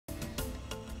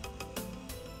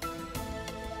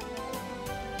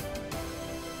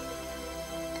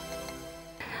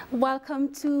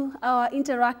Welcome to our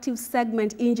interactive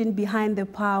segment, Engine Behind the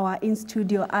Power. In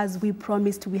studio, as we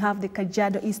promised, we have the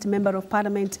Kajiado East Member of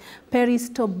Parliament,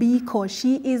 Hon.Peris Tobiko.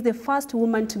 She is the first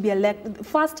woman to be elected, the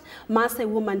first Maasai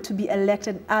woman to be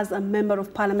elected as a Member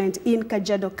of Parliament in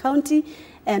Kajiado County.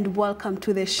 And welcome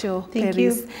to the show, Thank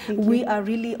Peris. you. We are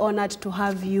really honored to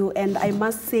have you, and I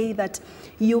must say that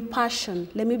your passion,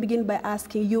 let me begin by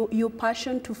asking you, your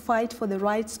passion to fight for the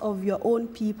rights of your own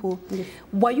people. Yes.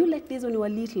 Were you like this when you were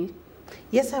little?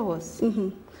 Yes, I was. Mm-hmm.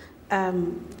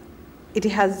 It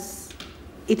has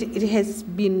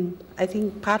been, I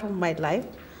think, part of my life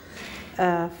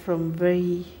from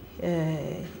very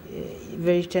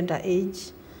tender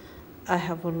age. I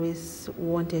have always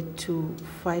wanted to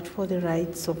fight for the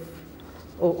rights of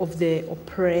the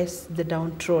oppressed, the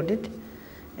downtrodden,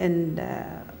 and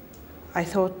I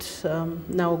thought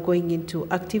now going into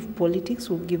active politics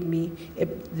will give me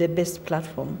the best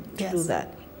platform to do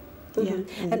that.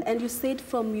 Mm-hmm. Yeah. And you said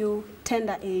from your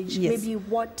tender age, yes. maybe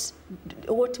what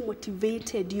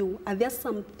motivated you? Are there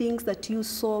some things that you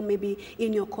saw maybe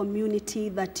in your community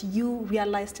that you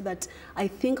realized that I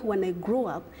think when I grow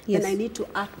up, yes. then I need to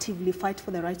actively fight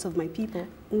for the rights of my people?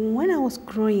 When I was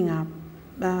growing up,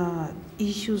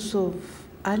 issues of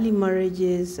early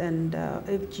marriages and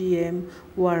FGM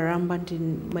were rampant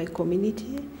in my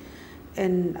community.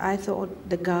 And I thought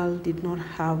the girl did not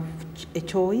have a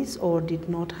choice or did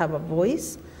not have a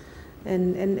voice.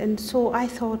 And so I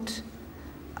thought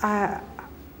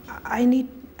I need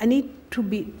to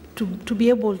be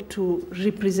able to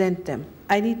represent them.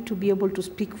 I need to be able to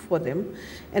speak for them.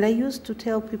 And I used to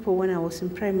tell people when I was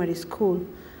in primary school,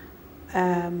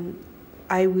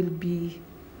 I will be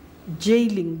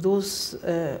jailing those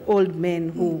old men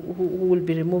who will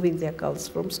be removing their girls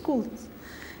from schools.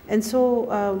 And so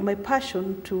my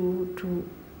passion to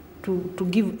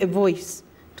give a voice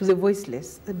to the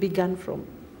voiceless began from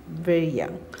very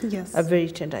young, yes. a very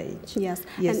tender age. Yes,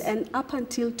 yes. And up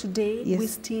until today, yes. we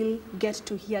still get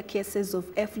to hear cases of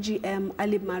FGM,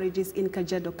 early marriages in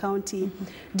Kajiado County. Mm-hmm.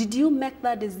 Did you make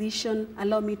that decision?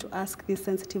 Allow me to ask this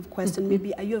sensitive question. Mm-hmm.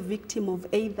 Maybe are you a victim of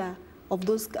either of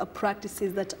those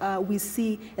practices that we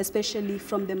see, especially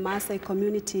from the Maasai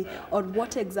community, or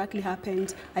what exactly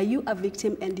happened? Are you a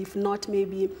victim? And if not,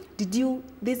 maybe,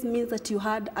 this means that you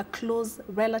had a close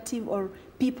relative or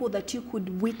people that you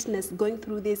could witness going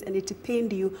through this and it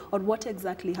pained you, or what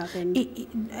exactly happened?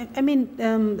 I mean,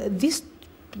 these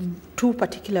two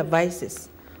particular vices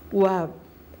were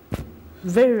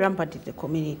very rampant in the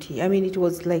community. I mean, it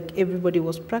was like everybody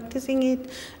was practicing it,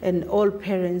 and all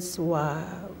parents were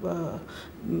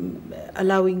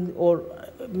allowing or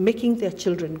making their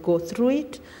children go through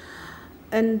it.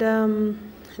 And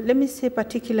let me say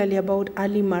particularly about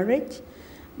early marriage.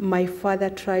 My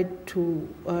father tried to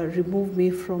remove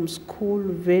me from school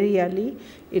very early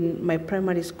in my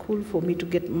primary school for me to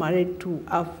get married to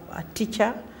a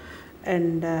teacher.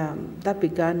 And that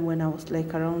began when I was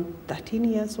like around 13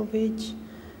 years of age.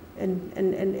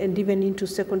 And even into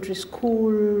secondary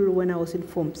school, when I was in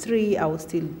Form 3, I was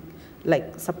still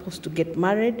like supposed to get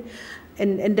married.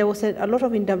 And there was a lot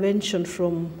of intervention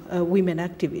from women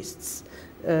activists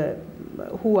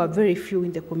who were very few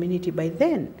in the community by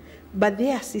then, but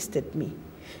they assisted me.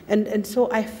 And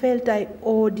so I felt I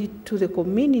owed it to the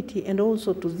community and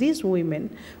also to these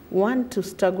women, one, to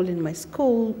struggle in my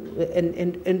school,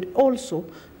 and also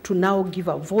to now give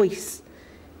a voice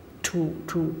to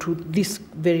this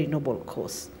very noble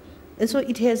cause. And so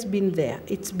it has been there.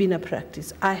 It's been a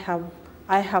practice. I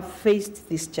have faced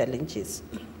these challenges.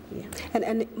 Yeah.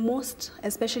 And most,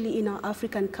 especially in our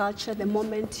African culture, the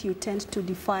moment you tend to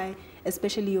defy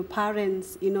especially your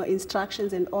parents,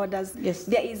 instructions and orders, yes.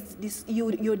 there is this,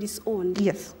 you're disowned.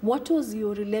 Yes. What was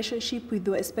your relationship with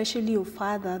especially your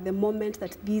father, the moment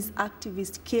that these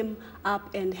activists came up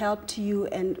and helped you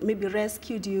and maybe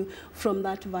rescued you from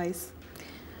that vice?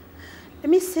 Let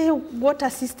me say what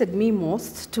assisted me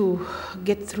most to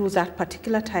get through that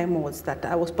particular time was that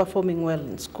I was performing well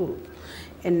in school.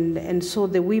 And so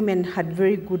the women had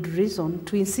very good reason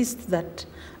to insist that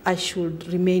I should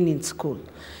remain in school.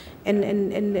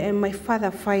 And my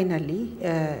father finally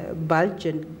bulged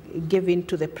and gave in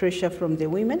to the pressure from the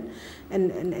women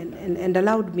and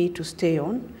allowed me to stay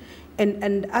on.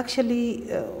 And actually,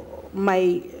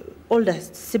 my older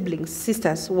siblings,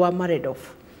 sisters, were married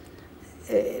off.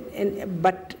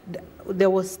 But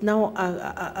there was now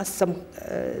some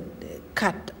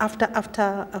cut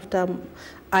after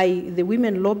the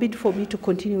women lobbied for me to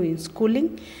continue in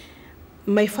schooling.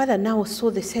 My father now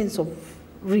saw the sense of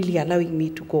really allowing me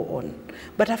to go on.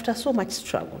 But after so much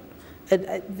struggle,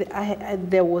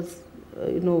 there was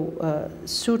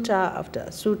suitor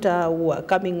after suitor who were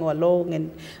coming along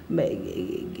and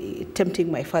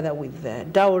tempting my father with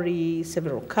dowry,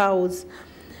 several cows.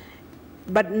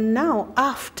 But now,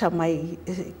 after my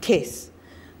case,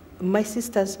 my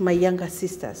sisters, my younger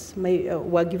sisters,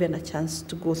 were given a chance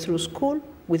to go through school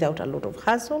without a lot of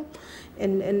hassle.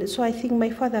 And so I think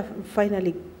my father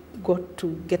finally got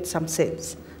to get some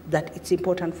sense that it's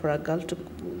important for a girl to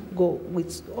go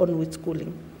on with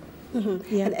schooling.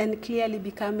 Mm-hmm. Yeah. And clearly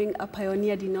becoming a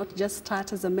pioneer did not just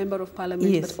start as a member of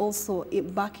parliament, yes, but also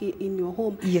back in your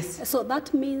home. Yes. So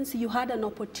that means you had an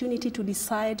opportunity to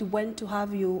decide when to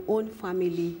have your own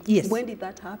family. Yes. When did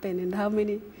that happen, and how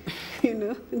many,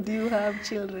 do you have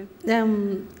children?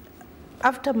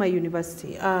 After my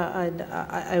university,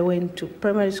 I went to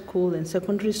primary school and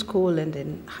secondary school and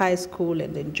then high school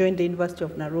and then joined the University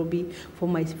of Nairobi for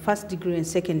my first degree and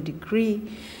second degree.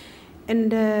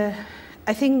 And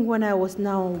I think when I was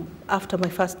after my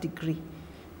first degree,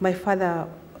 my father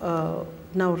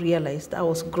now realized I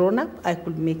was grown up, I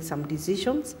could make some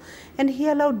decisions, and he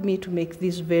allowed me to make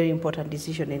this very important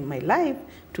decision in my life,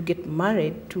 to get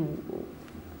married to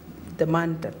the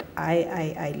man that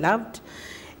I loved,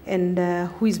 and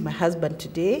who is my husband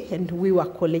today. And we were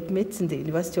college mates in the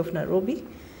University of Nairobi,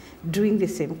 doing the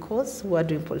same course. We were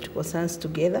doing political science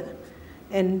together,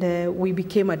 and we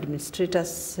became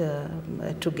administrators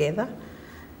together.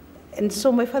 And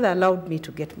so my father allowed me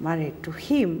to get married to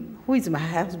him, who is my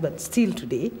husband still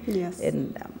today, yes,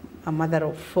 and a mother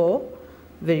of 4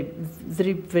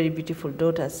 very beautiful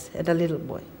daughters and a little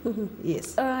boy. Mm-hmm.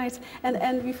 Yes. All right.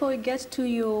 And before we get to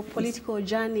your political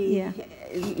journey, yeah,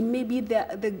 maybe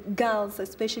the girls,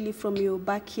 especially from your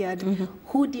backyard, mm-hmm,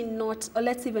 who did not, or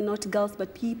let's even not girls,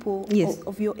 but people, yes,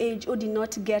 of your age, who did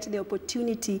not get the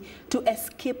opportunity to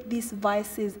escape these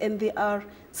vices, and they are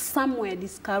somewhere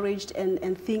discouraged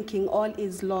and thinking all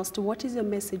is lost. What is your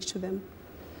message to them?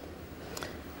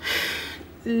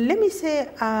 Let me say,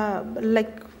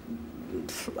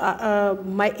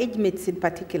 my age mates in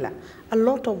particular, a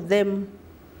lot of them,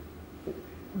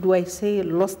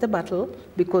 lost the battle,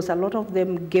 because a lot of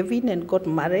them gave in and got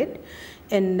married,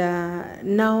 and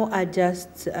now are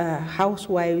just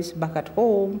housewives back at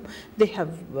home. They have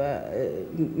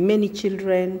many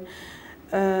children,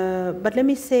 but let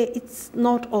me say it's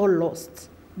not all lost,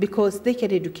 because they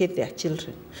can educate their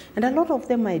children. And a lot of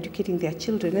them are educating their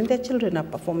children, and their children are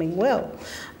performing well.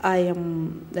 I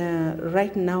am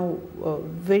right now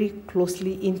very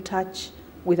closely in touch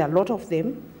with a lot of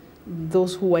them.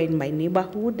 Those who are in my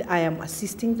neighborhood, I am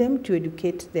assisting them to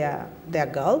educate their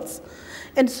girls.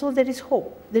 And so there is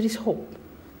hope. There is hope.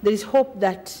 There is hope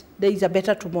that there is a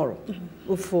better tomorrow,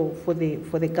 mm-hmm, for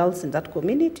the girls in that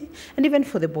community, and even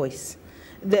for the boys.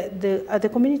 The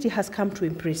community has come to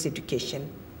embrace education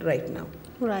right now.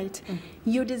 Right. Mm.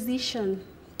 Your decision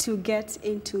to get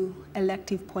into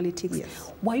elective politics,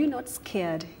 yes, were you not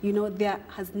scared? There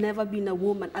has never been a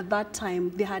woman, at that time,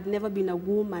 there had never been a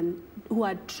woman who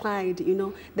had tried,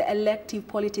 the elective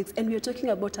politics, and we are talking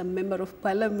about a member of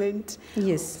parliament.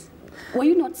 Yes. Were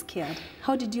you not scared?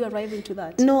 How did you arrive into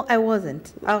that? No, I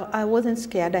wasn't. I wasn't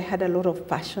scared. I had a lot of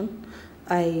passion.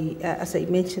 As I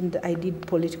mentioned, I did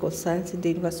political science in the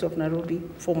University of Nairobi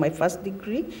for my first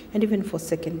degree and even for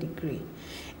second degree.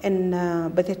 And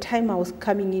by the time I was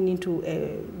coming into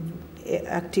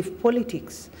active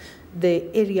politics, the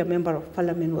area member of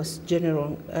parliament was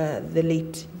the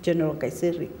late General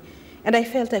Kaiseri. And I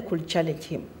felt I could challenge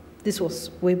him. This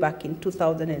was way back in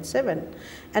 2007.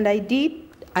 And I did.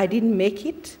 I didn't make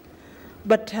it,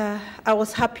 but I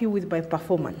was happy with my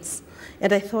performance.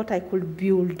 And I thought I could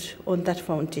build on that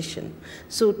foundation.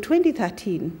 So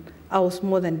 2013, I was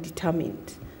more than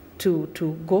determined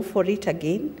to go for it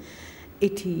again.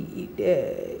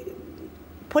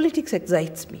 Politics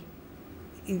excites me.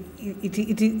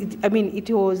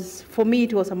 For me,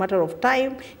 it was a matter of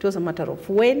time, it was a matter of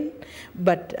when,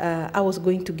 but I was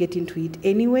going to get into it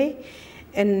anyway.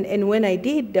 And when I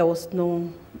did, there was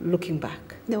no looking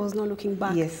back. There was no looking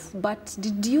back. Yes. But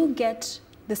did you get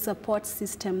the support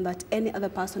system that any other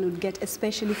person would get,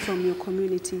 especially from your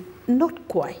community? Not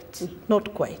quite,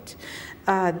 not quite.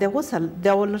 There were a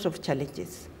lot of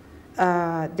challenges.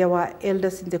 There were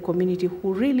elders in the community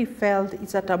who really felt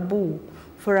it's a taboo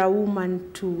for a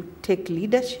woman to take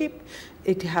leadership.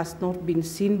 It has not been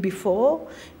seen before.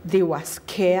 They were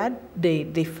scared.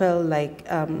 They felt like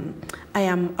I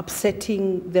am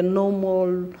upsetting the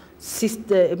normal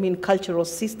system, cultural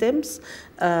systems,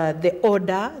 the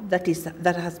order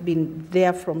that has been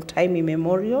there from time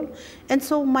immemorial. And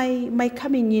so my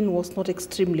coming in was not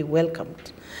extremely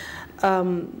welcomed.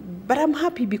 But I'm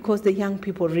happy because the young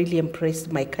people really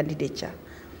embraced my candidature.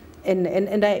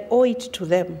 And I owe it to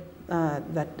them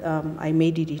that I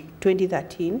made it in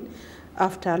 2013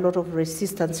 after a lot of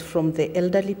resistance from the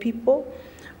elderly people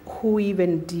who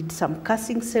even did some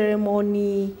casting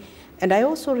ceremony. And I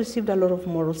also received a lot of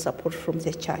moral support from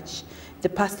the church. The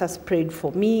pastors prayed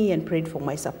for me and prayed for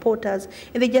my supporters,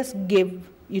 and they just gave,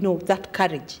 that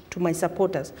courage to my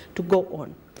supporters to go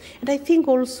on. And I think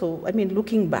also,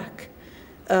 looking back,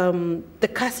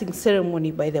 the casting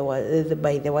ceremony by the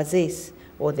wazees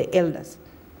or the elders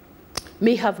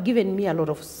may have given me a lot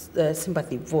of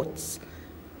sympathy votes.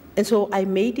 And so I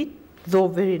made it, though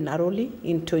very narrowly,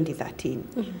 in 2013.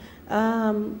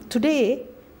 Mm-hmm. Today,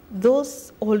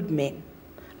 those old men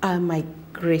are my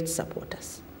great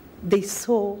supporters. They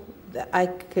saw, I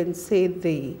can say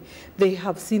they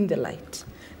have seen the light.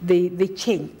 They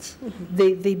changed.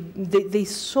 Mm-hmm. They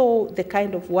saw the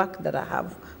kind of work that I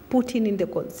have put in the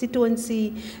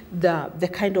constituency, the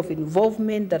kind of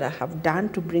involvement that I have done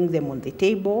to bring them on the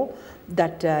table,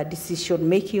 that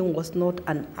decision-making was not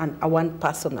a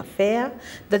one-person affair,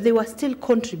 that they were still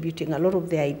contributing a lot of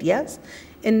their ideas,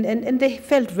 and they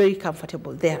felt very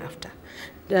comfortable thereafter.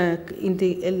 In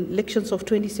the elections of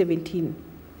 2017,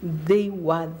 they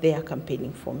were there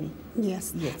campaigning for me.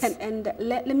 Yes. Yes. And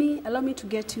allow me to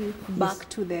get you back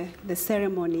to the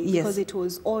ceremony, yes, because it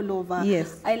was all over.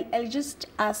 Yes. I'll just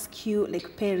ask you,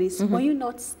 like Peris, mm-hmm, were you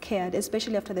not scared,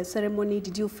 especially after the ceremony?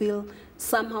 Did you feel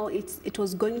somehow it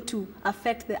was going to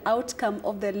affect the outcome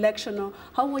of the election, or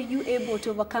how were you able to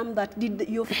overcome that? Did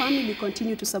your family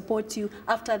continue to support you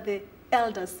after the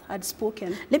elders had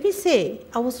spoken? Let me say,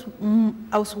 I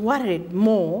was worried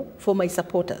more for my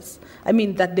supporters.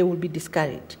 That they would be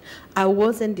discouraged. I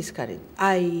wasn't discouraged.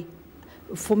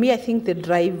 For me, I think the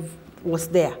drive was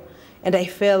there. And I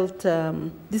felt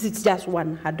this is just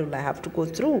one hurdle I have to go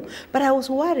through. But I was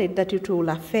worried that it will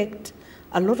affect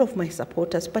a lot of my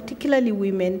supporters, particularly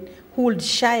women who would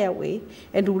shy away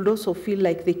and would also feel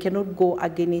like they cannot go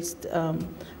against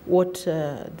what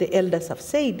the elders have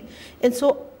said. And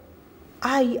so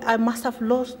I must have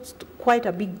lost quite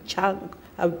a big chunk,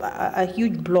 a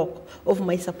huge block of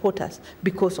my supporters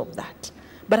because of that.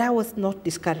 But I was not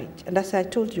discouraged. And as I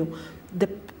told you,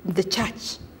 the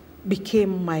church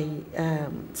became my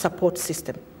support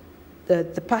system.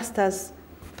 The pastors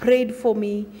prayed for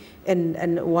me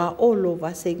and were all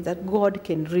over saying that God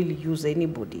can really use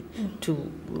anybody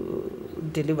to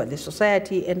deliver the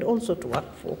society and also to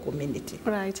work for community.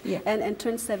 Right. Yeah. And in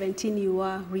 2017, you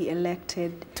were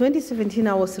re-elected. 2017,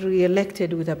 I was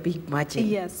re-elected with a big margin.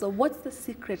 Yes. So what's the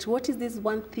secret? What is this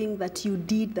one thing that you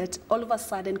did that all of a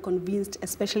sudden convinced,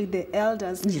 especially the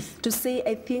elders, yes, to say,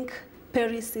 I think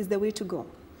Peris is the way to go?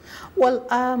 Well,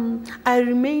 I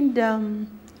remained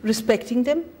respecting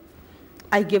them.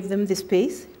 I gave them the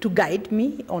space to guide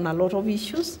me on a lot of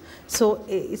issues. So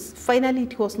finally,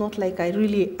 it was not like I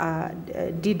really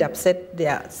did upset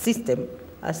their system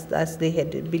as they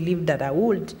had believed that I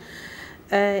would.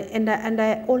 And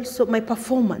I also, my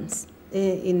performance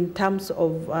in terms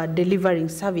of delivering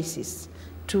services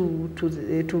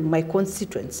to my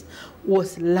constituents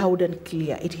was loud and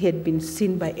clear. It had been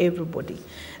seen by everybody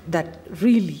that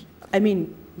really,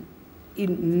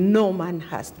 no man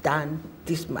has done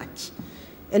this much.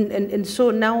 And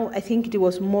so now I think it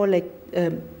was more like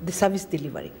the service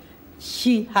delivery.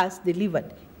 She has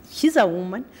delivered. She's a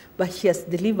woman, but she has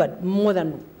delivered more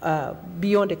than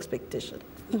beyond expectation.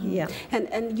 Mm-hmm. Yeah.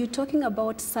 And you're talking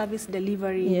about service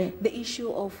delivery, yeah, the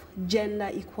issue of gender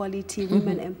equality,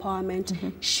 women empowerment.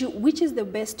 Which is the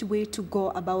best way to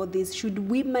go about this? Should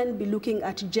women be looking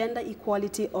at gender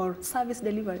equality or service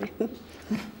delivery?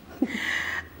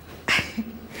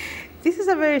 This is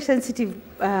a very sensitive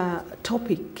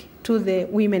topic to the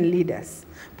women leaders,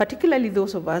 particularly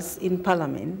those of us in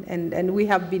Parliament, and we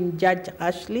have been judged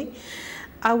harshly.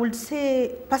 I would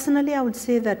say, personally, I would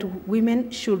say that women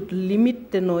should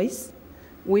limit the noise.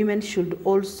 Women should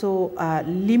also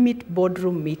limit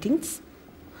boardroom meetings,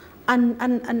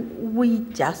 and we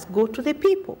just go to the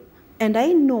people. And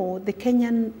I know the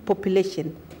Kenyan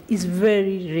population is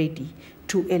very ready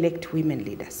to elect women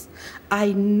leaders.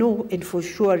 I know, and for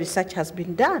sure research has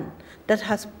been done that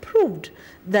has proved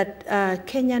that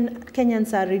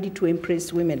Kenyans are ready to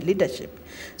embrace women leadership.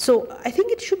 So I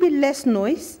think it should be less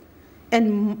noise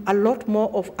and a lot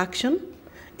more of action,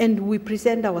 and we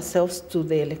present ourselves to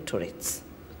the electorates.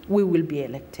 We will be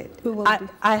elected.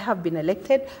 I have been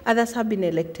elected, others have been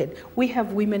elected. We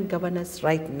have women governors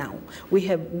right now. We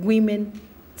have women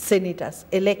senators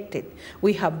elected.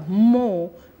 We have more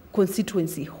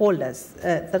constituency holders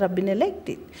that have been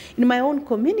elected. In my own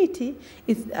community,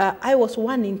 I was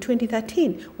one in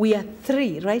 2013. We are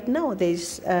 3 right now. There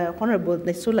is Honorable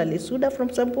Nesula Lesuda from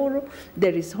Samburu.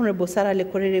 There is Honorable Sarah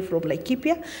Lekorere from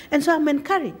Laikipia. And so I'm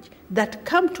encouraged that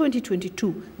come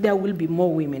 2022, there will be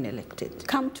more women elected.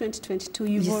 Come 2022,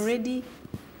 you've already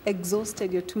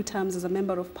exhausted your 2 terms as a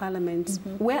member of parliament.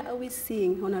 Where are we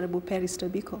seeing Hon.Peris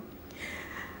Tobiko?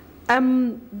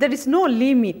 There is no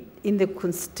limit in the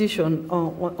Constitution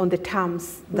on the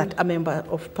terms that a member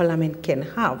of parliament can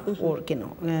have or can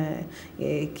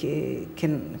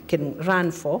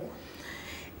run for.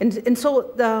 And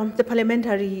so the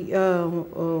parliamentary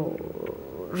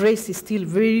race is still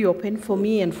very open for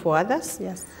me and for others.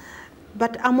 Yes.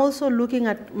 But I'm also looking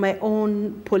at my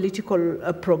own political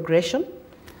progression.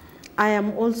 I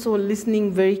am also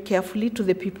listening very carefully to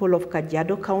the people of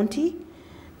Kajiado County.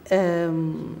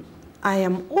 I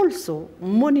am also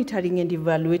monitoring and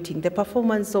evaluating the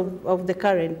performance of the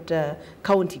current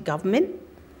county government.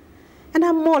 And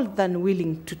I'm more than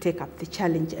willing to take up the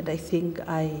challenge, and I think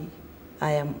I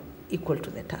am equal to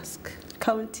the task.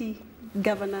 County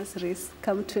governor's race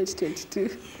come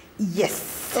 2022.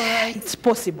 Yes, it's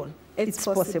possible. It's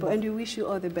possible. And we wish you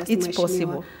all the best. It's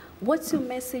possible. What's your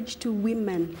message to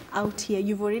women out here?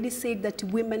 You've already said that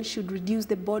women should reduce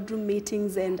the boardroom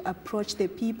meetings and approach the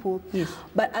people. Yes.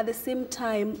 But at the same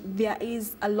time, there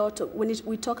is a lot of, when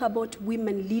we talk about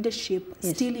women leadership,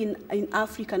 still in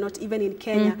Africa, not even in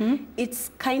Kenya,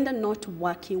 it's kind of not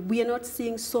working. We are not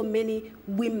seeing so many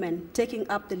women taking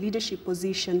up the leadership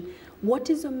position.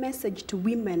 What is your message to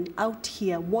women out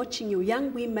here watching you,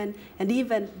 young women, and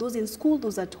even those in school,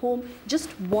 those at home, just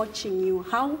watching you?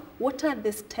 What are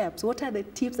the steps? What are the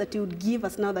tips that you would give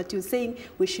us now that you're saying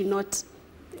we should not,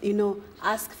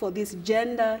 ask for this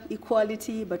gender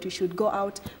equality, but we should go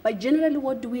out? But generally,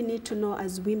 what do we need to know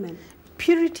as women?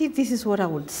 Purity, this is what I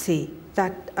would say,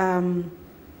 that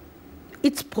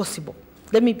it's possible.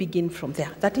 Let me begin from there,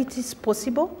 that it is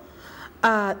possible,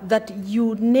 that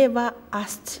you never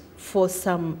asked for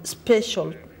some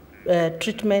special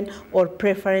treatment or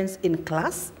preference in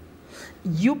class.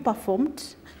 You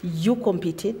performed, you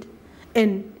competed,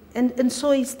 and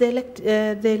so is the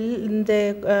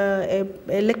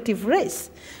elective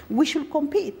race. We should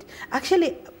compete.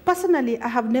 Actually, personally, I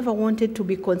have never wanted to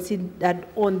be considered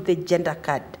on the gender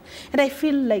card. And I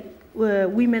feel like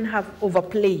women have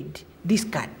overplayed this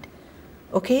card,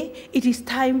 okay? It is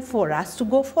time for us to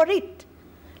go for it.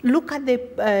 Look at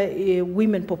the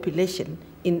women population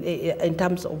in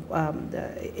terms of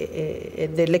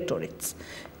the electorates.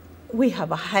 We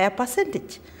have a higher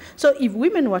percentage. So if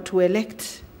women were to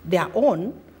elect their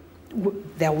own,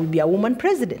 there will be a woman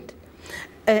president.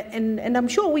 And I'm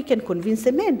sure we can convince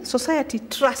the men. Society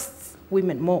trusts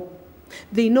women more.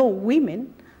 They know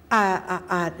women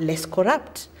are less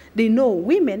corrupt. They know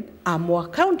women are more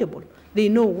accountable. They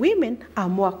know women are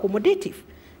more accommodative.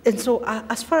 And so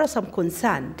as far as I'm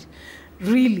concerned,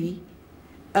 really,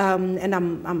 and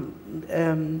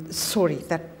I'm sorry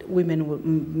that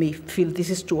women may feel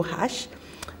this is too harsh,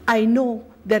 I know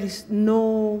there is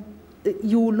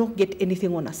you will not get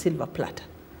anything on a silver platter.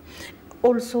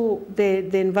 Also,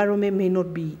 the environment may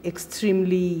not be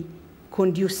extremely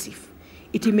conducive.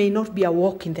 It may not be a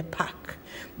walk in the park.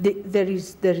 There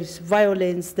is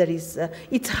violence,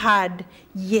 it's hard,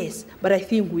 yes, but I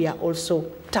think we are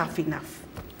also tough enough.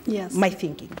 Yes. My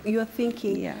thinking. Your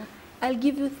thinking. Yeah. I'll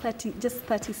give you just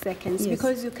 30 seconds,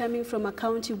 because you're coming from a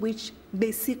county which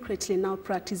they secretly now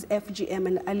practice FGM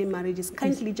and early marriages.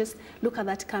 Kindly just look at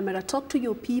that camera. Talk to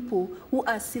your people who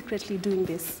are secretly doing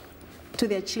this to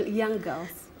their young girls.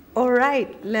 All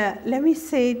right. Let me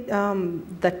say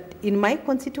that in my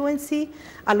constituency,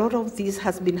 a lot of this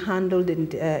has been handled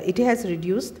and it has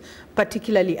reduced,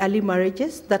 particularly early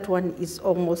marriages. That one is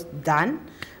almost done.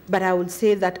 But I would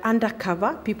say that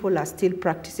undercover, people are still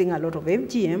practicing a lot of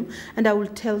FGM, and I will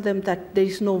tell them that there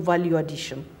is no value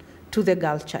addition to the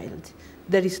girl child.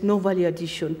 There is no value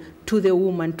addition to the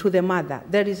woman, to the mother.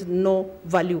 There is no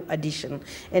value addition.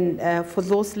 And for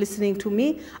those listening to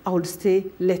me, I would say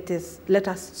let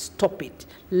us stop it.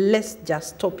 Let's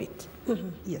just stop it.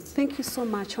 Yes. Thank you so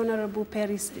much,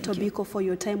 Hon.Peris Tobiko, for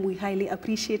your time. We highly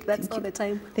appreciate that. That's all the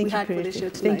time we had for the show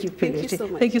tonight. Thank you, Thank you so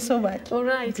much. Thank you so much. All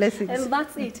right. Blessings. And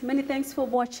that's it. Many thanks for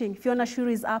watching. Fiona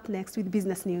Shuri is up next with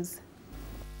business news.